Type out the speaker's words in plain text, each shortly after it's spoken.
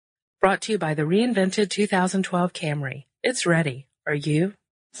Brought to you by the reinvented 2012 Camry. It's ready. Are you?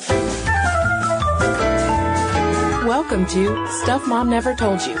 Welcome to Stuff Mom Never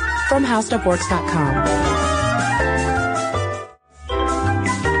Told You from HowStuffWorks.com.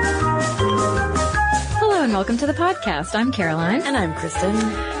 Hello and welcome to the podcast. I'm Caroline. And I'm Kristen.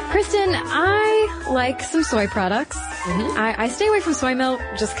 Kristen, I like some soy products. Mm-hmm. I stay away from soy milk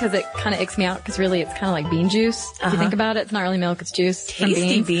just because it kind of icks me out because really it's kind of like bean juice. If you think about it, it's not really milk, it's juice.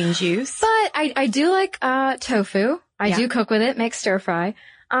 Tasty bean juice. But I do like tofu. I do cook with it, make stir fry.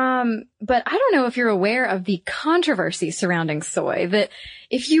 But I don't know if you're aware of the controversy surrounding soy, that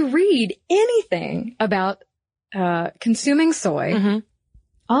if you read anything about consuming soy,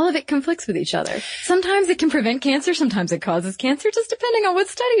 all of it conflicts with each other. Sometimes it can prevent cancer, sometimes it causes cancer, just depending on what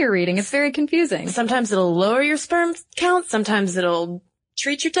study you're reading. It's very confusing. Sometimes it'll lower your sperm count, sometimes it'll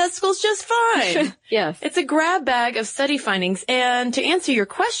treat your testicles just fine. Yes. It's a grab bag of study findings. And to answer your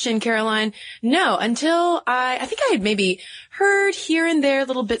question, Caroline, no, until I think I had maybe heard here and there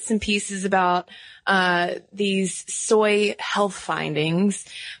little bits and pieces about these soy health findings,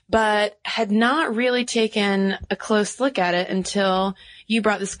 but had not really taken a close look at it until you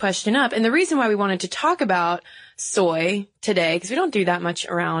brought this question up. And the reason why we wanted to talk about soy today, because we don't do that much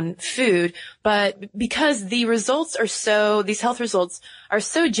around food, but because the results are these health results are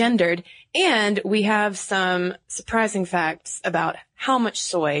so gendered, and we have some surprising facts about how much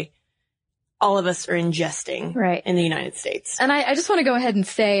soy all of us are ingesting in the United States. And I just want to go ahead and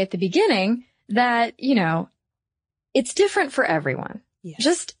say at the beginning that, it's different for everyone. Yes.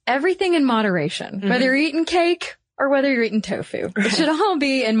 Just everything in moderation, whether you're eating cake or whether you're eating tofu. It should all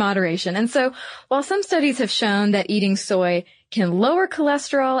be in moderation. And so while some studies have shown that eating soy can lower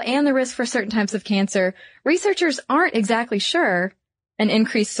cholesterol and the risk for certain types of cancer, researchers aren't exactly sure an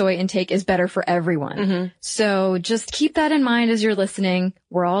increased soy intake is better for everyone. So just keep that in mind as you're listening.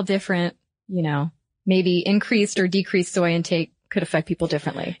 We're all different, maybe increased or decreased soy intake could affect people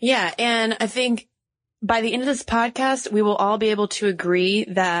differently. Yeah. And I think by the end of this podcast, we will all be able to agree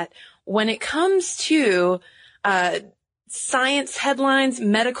that when it comes to science headlines,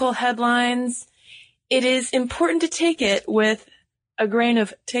 medical headlines, it is important to take it with a grain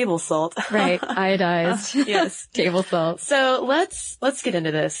of table salt. Right. Iodized. Yes. Table salt. So let's get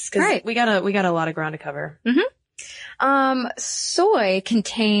into this because we got a lot of ground to cover. Soy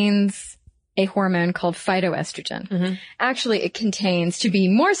contains a hormone called phytoestrogen. Actually, it contains, to be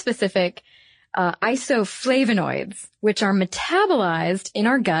more specific, isoflavonoids, which are metabolized in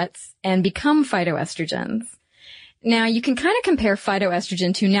our guts and become phytoestrogens. Now, you can kind of compare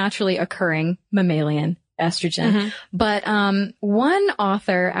phytoestrogen to naturally occurring mammalian estrogen. But one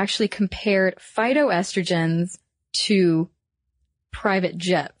author actually compared phytoestrogens to private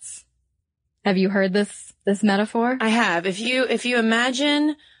jets. Have you heard this metaphor? I have. If you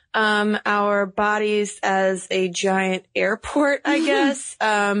imagine our bodies as a giant airport, I guess,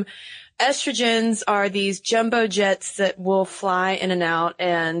 estrogens are these jumbo jets that will fly in and out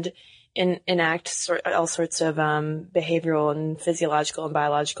and enact all sorts of behavioral and physiological and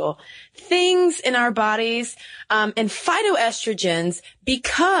biological things in our bodies. And phytoestrogens,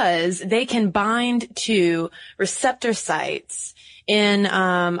 because they can bind to receptor sites in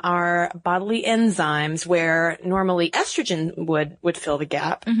our bodily enzymes where normally estrogen would fill the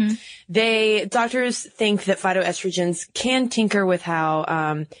gap. Doctors think that phytoestrogens can tinker with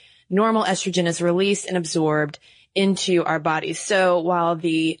how normal estrogen is released and absorbed into our bodies. So while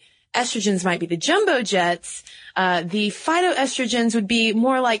the estrogens might be the jumbo jets, the phytoestrogens would be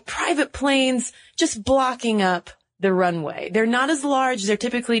more like private planes just blocking up the runway. They're not as large. They're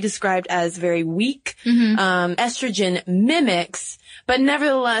typically described as very weak. Estrogen mimics, but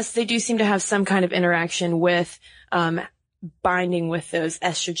nevertheless, they do seem to have some kind of interaction with binding with those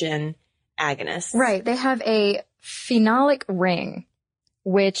estrogen agonists. Right. They have a phenolic ring,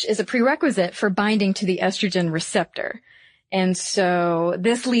 which is a prerequisite for binding to the estrogen receptor. And so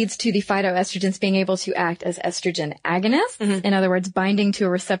this leads to the phytoestrogens being able to act as estrogen agonists. In other words, binding to a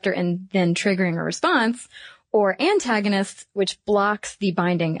receptor and then triggering a response, or antagonists, which blocks the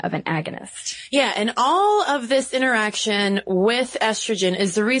binding of an agonist. Yeah, and all of this interaction with estrogen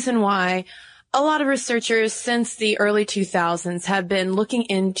is the reason why a lot of researchers since the early 2000s have been looking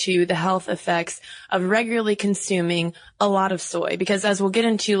into the health effects of regularly consuming a lot of soy, because as we'll get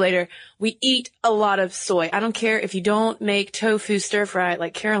into later, we eat a lot of soy. I don't care if you don't make tofu stir fry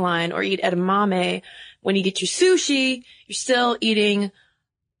like Caroline or eat edamame. When you get your sushi, you're still eating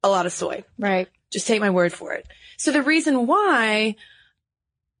a lot of soy. Right. Just take my word for it. So the reason why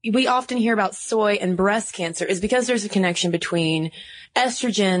we often hear about soy and breast cancer is because there's a connection between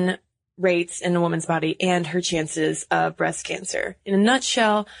estrogen rates in a woman's body and her chances of breast cancer. In a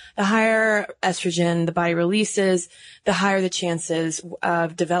nutshell, the higher estrogen the body releases, the higher the chances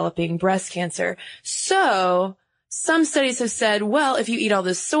of developing breast cancer. So some studies have said, well, if you eat all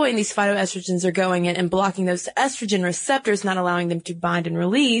this soy and these phytoestrogens are going in and blocking those estrogen receptors, not allowing them to bind and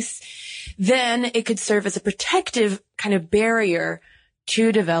release, then it could serve as a protective kind of barrier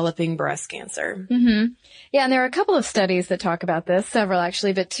to developing breast cancer. Mm-hmm. Yeah, and there are a couple of studies that talk about this, several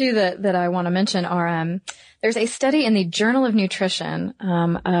actually, but two that I want to mention are, there's a study in the Journal of Nutrition,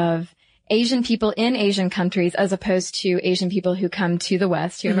 of Asian people in Asian countries as opposed to Asian people who come to the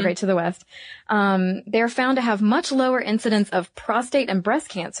West, who immigrate to the West. They're found to have much lower incidence of prostate and breast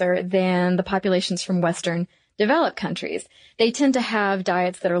cancer than the populations from Western developed countries. They tend to have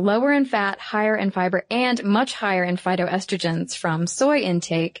diets that are lower in fat, higher in fiber, and much higher in phytoestrogens from soy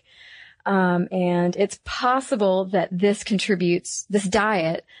intake. And it's possible that this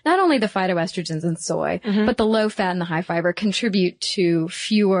diet, not only the phytoestrogens in soy, but the low fat and the high fiber contribute to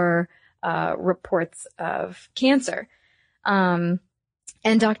fewer reports of cancer. And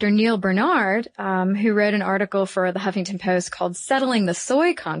Dr. Neil Bernard, who wrote an article for the Huffington Post called Settling the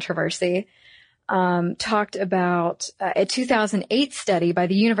Soy Controversy, talked about a 2008 study by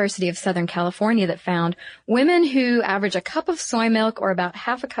the University of Southern California that found women who average a cup of soy milk or about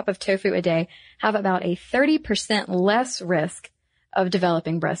half a cup of tofu a day have about a 30% less risk of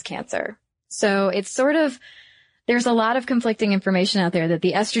developing breast cancer. So it's sort of, there's a lot of conflicting information out there that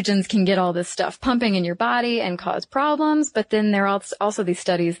the estrogens can get all this stuff pumping in your body and cause problems, but then there are also these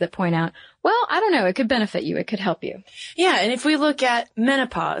studies that point out, well, I don't know, it could benefit you, it could help you. Yeah, and if we look at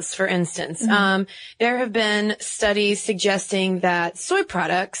menopause, for instance, there have been studies suggesting that soy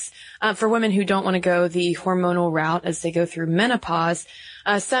products, for women who don't want to go the hormonal route as they go through menopause,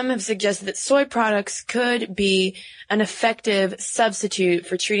 some have suggested that soy products could be an effective substitute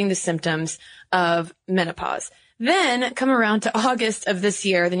for treating the symptoms of menopause. Then, come around to August of this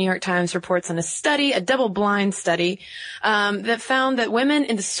year, the New York Times reports on a study, a double-blind study, that found that women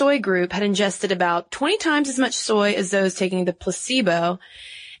in the soy group had ingested about 20 times as much soy as those taking the placebo,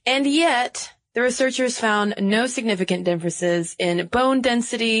 and yet the researchers found no significant differences in bone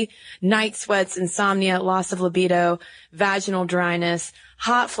density, night sweats, insomnia, loss of libido, vaginal dryness,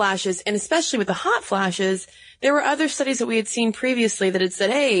 hot flashes, and especially with the hot flashes, there were other studies that we had seen previously that had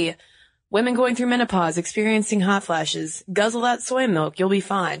said, hey, women going through menopause, experiencing hot flashes, guzzle that soy milk, you'll be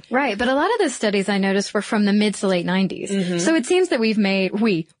fine. Right, but a lot of the studies I noticed were from the mid to late 90s. So it seems that we've made,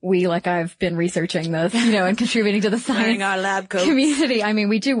 we like I've been researching this, and contributing to the science Wearing our lab coats. Community. I mean,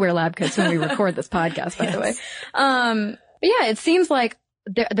 we do wear lab coats when we record this podcast, by the way. But yeah, it seems like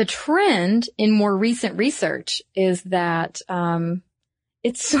the trend in more recent research is that,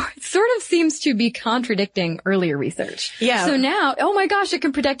 it sort of seems to be contradicting earlier research. Yeah. So now, oh my gosh, it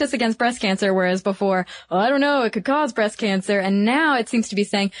can protect us against breast cancer, whereas before, I don't know, it could cause breast cancer. And now it seems to be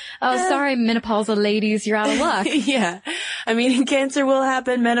saying, oh, sorry, menopausal ladies, you're out of luck. Yeah. I mean, cancer will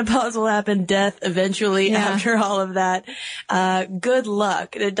happen, menopause will happen, death eventually after all of that. Good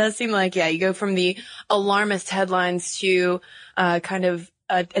luck. It does seem like, you go from the alarmist headlines to kind of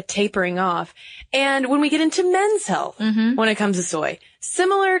a tapering off. And when we get into men's health, when it comes to soy,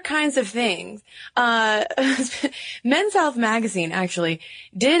 similar kinds of things. Men's Health magazine actually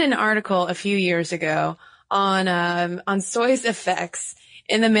did an article a few years ago on soy's effects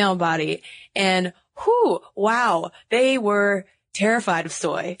in the male body. And wow, they were terrified of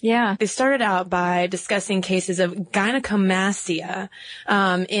soy. Yeah. They started out by discussing cases of gynecomastia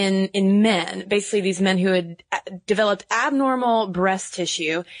in men, basically these men who had developed abnormal breast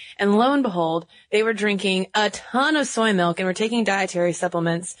tissue, and lo and behold, they were drinking a ton of soy milk and were taking dietary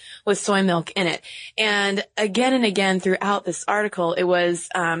supplements with soy milk in it. And again throughout this article, it was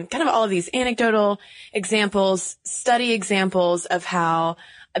kind of all of these anecdotal examples, study examples of how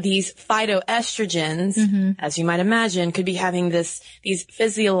these phytoestrogens, as you might imagine, could be having these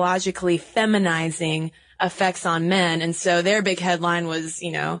physiologically feminizing effects on men. And so their big headline was,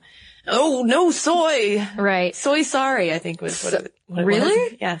 oh, no soy. Right. Soy sorry, I think was what it really?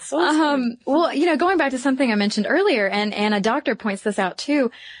 was. Yeah. Soy sorry. Well, going back to something I mentioned earlier, and a doctor points this out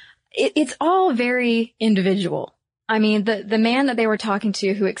too, it's all very individual. I mean, the man that they were talking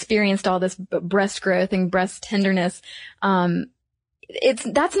to who experienced all this breast growth and breast tenderness,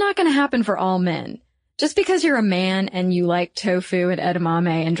 that's not going to happen for all men. Just because you're a man and you like tofu and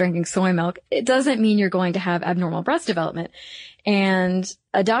edamame and drinking soy milk, it doesn't mean you're going to have abnormal breast development. And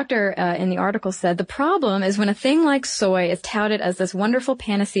a doctor in the article said the problem is when a thing like soy is touted as this wonderful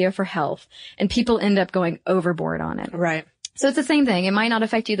panacea for health and people end up going overboard on it. Right. So it's the same thing. It might not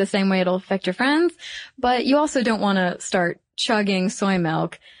affect you the same way it'll affect your friends, but you also don't want to start chugging soy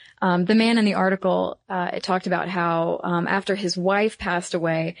milk The man in the article, it talked about how, after his wife passed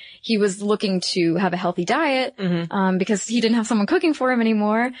away, he was looking to have a healthy diet, because he didn't have someone cooking for him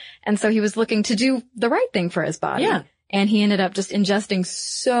anymore. And so he was looking to do the right thing for his body. Yeah. And he ended up just ingesting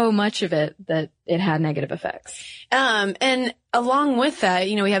so much of it that it had negative effects. And along with that,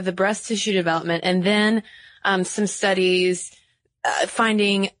 we have the breast tissue development and then, some studies,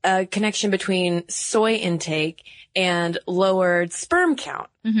 finding a connection between soy intake and lowered sperm count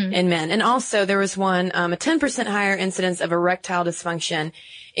in men. And also there was one, a 10% higher incidence of erectile dysfunction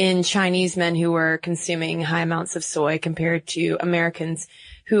in Chinese men who were consuming high amounts of soy compared to Americans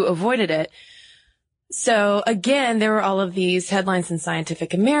who avoided it. So again, there were all of these headlines in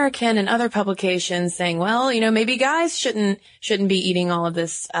Scientific American and other publications saying, well, maybe guys shouldn't be eating all of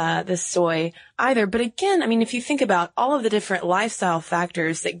this soy either. But again, I mean, if you think about all of the different lifestyle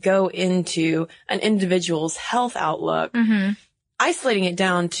factors that go into an individual's health outlook, isolating it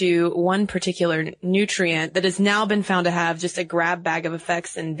down to one particular nutrient that has now been found to have just a grab bag of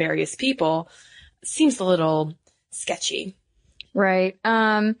effects in various people seems a little sketchy. Right.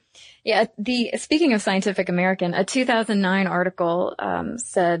 Speaking of Scientific American, a 2009 article,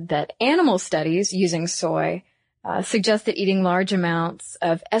 said that animal studies using soy, suggest that eating large amounts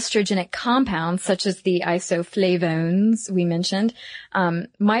of estrogenic compounds, such as the isoflavones we mentioned,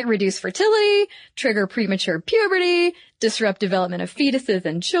 might reduce fertility, trigger premature puberty, disrupt development of fetuses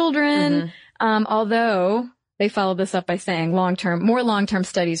and children. Although they followed this up by saying more long-term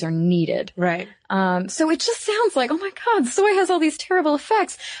studies are needed. Right. So it just sounds like, oh my God, soy has all these terrible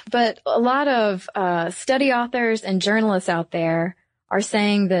effects. But a lot of study authors and journalists out there are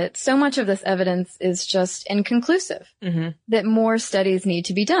saying that so much of this evidence is just inconclusive, that more studies need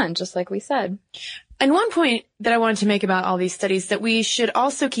to be done, just like we said. And one point that I wanted to make about all these studies that we should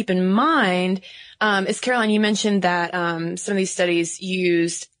also keep in mind is, Caroline, you mentioned that some of these studies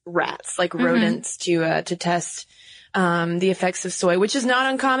used rats, like rodents, to test the effects of soy, which is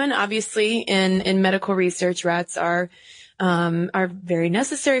not uncommon. Obviously, in medical research, rats are very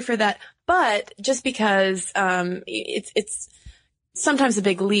necessary for that. But just because it's sometimes a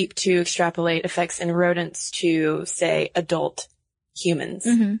big leap to extrapolate effects in rodents to, say, adult humans.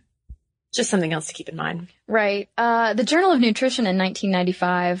 Just something else to keep in mind. Right. The Journal of Nutrition in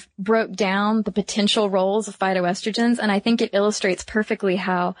 1995 broke down the potential roles of phytoestrogens, and I think it illustrates perfectly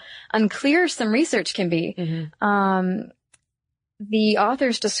how unclear some research can be. The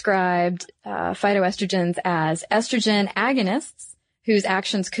authors described phytoestrogens as estrogen agonists whose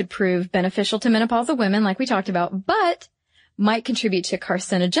actions could prove beneficial to menopausal women, like we talked about, but might contribute to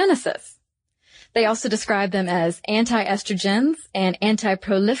carcinogenesis. They also describe them as anti-estrogens and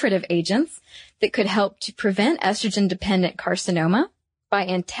anti-proliferative agents that could help to prevent estrogen-dependent carcinoma by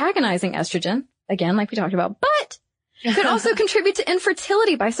antagonizing estrogen, again, like we talked about, but could also contribute to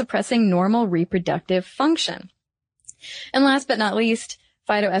infertility by suppressing normal reproductive function. And last but not least,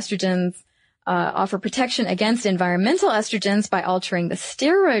 phytoestrogens offer protection against environmental estrogens by altering the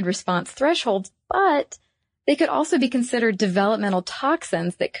steroid response thresholds, but they could also be considered developmental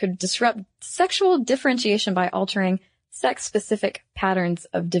toxins that could disrupt sexual differentiation by altering sex-specific patterns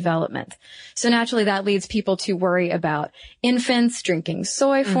of development. So naturally, that leads people to worry about infants drinking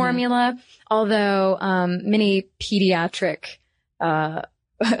soy formula, although many pediatric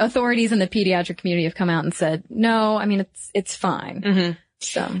authorities in the pediatric community have come out and said, no, I mean, it's fine.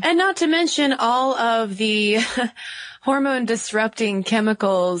 So. And not to mention all of the hormone disrupting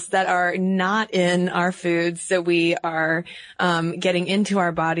chemicals that are not in our foods that we are getting into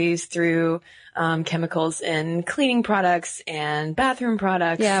our bodies through chemicals in cleaning products and bathroom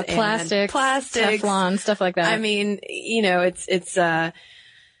products. Yeah, plastics, Teflon, stuff like that. I mean, it's a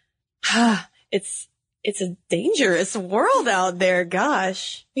dangerous world out there.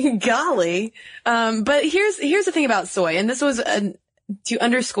 Gosh, golly. But here's the thing about soy, and this was to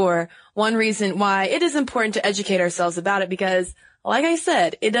underscore one reason why it is important to educate ourselves about it, because like I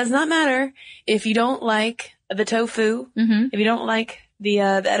said, it does not matter if you don't like the tofu, if you don't like the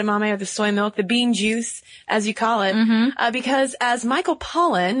edamame or the soy milk, the bean juice, as you call it, because as Michael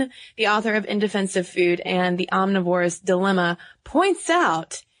Pollan, the author of Indefensive Food and The Omnivore's Dilemma, points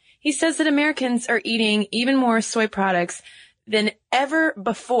out, he says that Americans are eating even more soy products than ever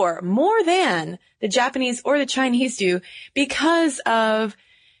before, more than the Japanese or the Chinese do, because of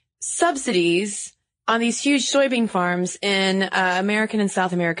subsidies on these huge soybean farms in American and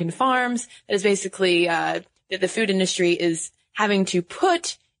South American farms. That is basically the food industry is having to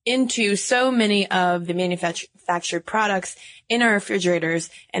put into so many of the manufactured products in our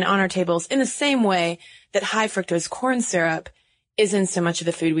refrigerators and on our tables in the same way that high fructose corn syrup in so much of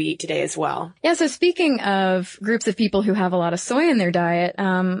the food we eat today as well. Yeah, so speaking of groups of people who have a lot of soy in their diet,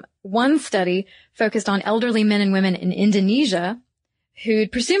 one study focused on elderly men and women in Indonesia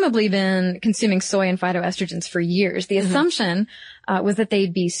who'd presumably been consuming soy and phytoestrogens for years. The assumption was that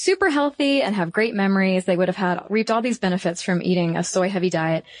they'd be super healthy and have great memories. They would have reaped all these benefits from eating a soy-heavy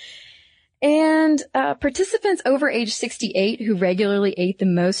diet. And participants over age 68 who regularly ate the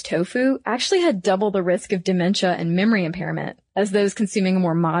most tofu actually had double the risk of dementia and memory impairment as those consuming a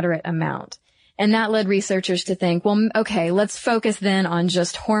more moderate amount. And that led researchers to think, well, okay, let's focus then on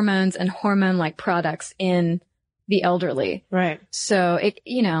just hormones and hormone-like products in the elderly. Right. So it,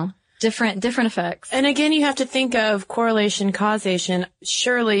 different effects. And again, you have to think of correlation, causation.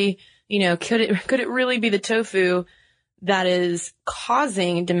 Surely, could it really be the tofu that is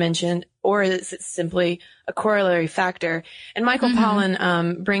causing dementia, or is it simply a corollary factor? And Michael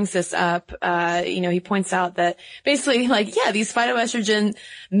Pollan brings this up. He points out that basically, these phytoestrogens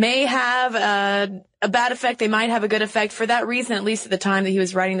may have a bad effect. They might have a good effect. For that reason, at least at the time that he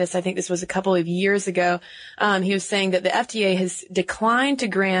was writing this, I think this was a couple of years ago, he was saying that the FDA has declined to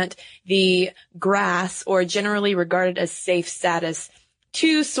grant the GRAS, or generally regarded as safe status,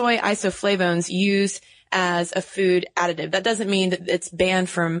 to soy isoflavones used as a food additive. That doesn't mean that it's banned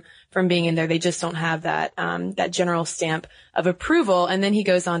from being in there. They just don't have that general stamp of approval. And then he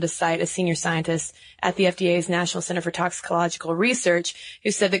goes on to cite a senior scientist at the FDA's National Center for Toxicological Research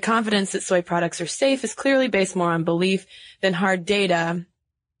who said that confidence that soy products are safe is clearly based more on belief than hard data.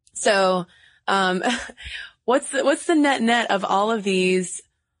 So, what's the net of all of these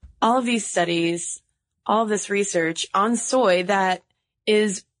studies, all of this research on soy that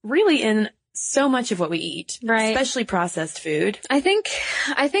is really in so much of what we eat, right? Especially processed food. I think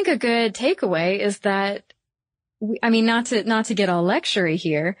a good takeaway is that, not to get all lectury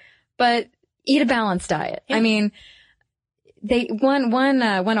here, but eat a balanced diet. Yeah.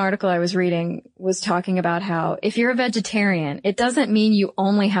 One article I was reading was talking about how if you're a vegetarian, it doesn't mean you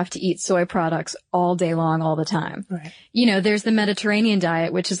only have to eat soy products all day long, all the time. Right. There's the Mediterranean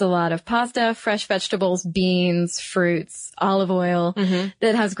diet, which is a lot of pasta, fresh vegetables, beans, fruits, olive oil,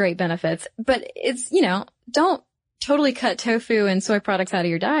 that has great benefits. But it's, don't totally cut tofu and soy products out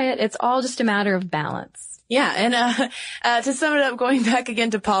of your diet. It's all just a matter of balance. Yeah. And, to sum it up, going back again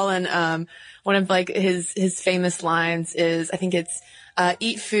to Pollan, one of his famous lines is, I think it's,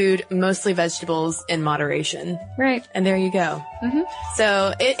 eat food, mostly vegetables, in moderation. Right. And there you go. Mm-hmm.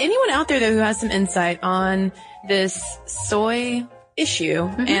 So anyone out there though who has some insight on this soy issue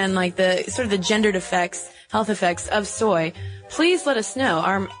and the sort of the gendered effects, health effects of soy, please let us know.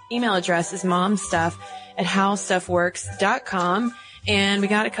 Our email address is momstuff@howstuffworks.com. And we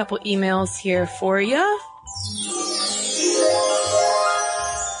got a couple emails here for you.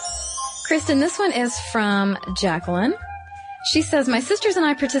 Kristen, this one is from Jacqueline. She says, my sisters and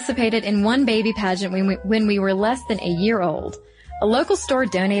I participated in one baby pageant when we were less than a year old. A local store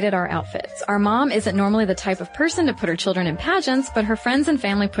donated our outfits. Our mom isn't normally the type of person to put her children in pageants, but her friends and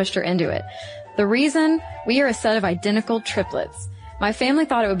family pushed her into it. The reason? We are a set of identical triplets. My family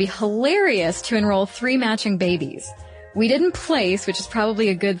thought it would be hilarious to enroll 3 matching babies. We didn't place, which is probably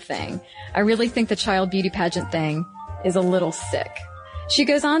a good thing. I really think the child beauty pageant thing is a little sick. She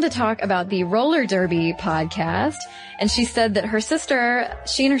goes on to talk about the roller derby podcast, and she said that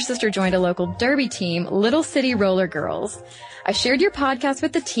she and her sister joined a local derby team, Little City Roller Girls. I shared your podcast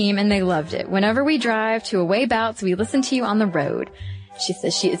with the team, and they loved it. Whenever we drive to away bouts, we listen to you on the road. She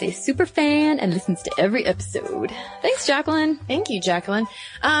says she is a super fan and listens to every episode. Thanks, Jacqueline. Thank you, Jacqueline.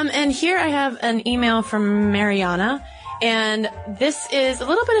 And here I have an email from Mariana, and this is a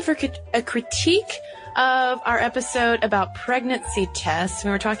little bit of a critique of our episode about pregnancy tests.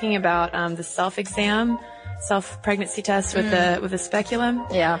 We were talking about the self-pregnancy test with the speculum.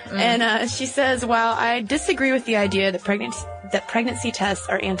 Yeah. And she says, while I disagree with the idea that pregnancy tests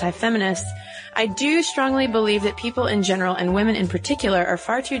are anti-feminist, I do strongly believe that people in general and women in particular are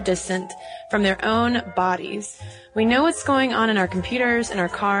far too distant from their own bodies. We know what's going on in our computers, in our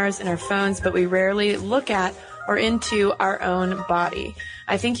cars, in our phones, but we rarely look at or into our own body.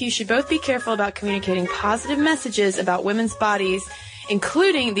 I think you should both be careful about communicating positive messages about women's bodies,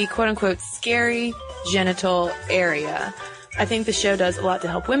 including the quote-unquote scary genital area. I think the show does a lot to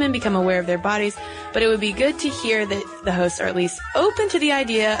help women become aware of their bodies, but it would be good to hear that the hosts are at least open to the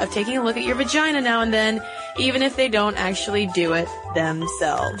idea of taking a look at your vagina now and then, even if they don't actually do it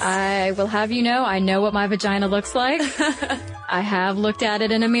themselves. I will have you know, I know what my vagina looks like. I have looked at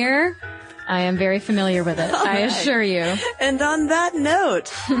it in a mirror. I am very familiar with it. I assure you. And on that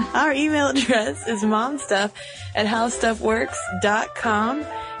note, our email address is momstuff@howstuffworks.com.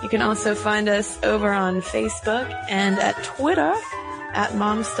 You can also find us over on Facebook and at Twitter at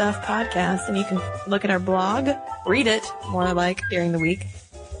Mom Stuff Podcast. And you can look at our blog, read it more like during the week,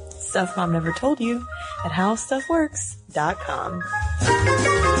 Stuff Mom Never Told You, at howstuffworks.com.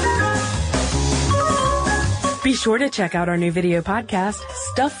 Be sure to check out our new video podcast,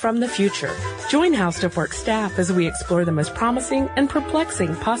 Stuff from the Future. Join How Stuff Works staff as we explore the most promising and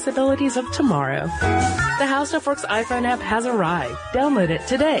perplexing possibilities of tomorrow. The How Stuff Works iPhone app has arrived. Download it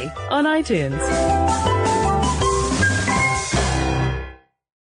today on iTunes.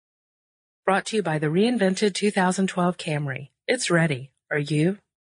 Brought to you by the reinvented 2012 Camry. It's ready. Are you?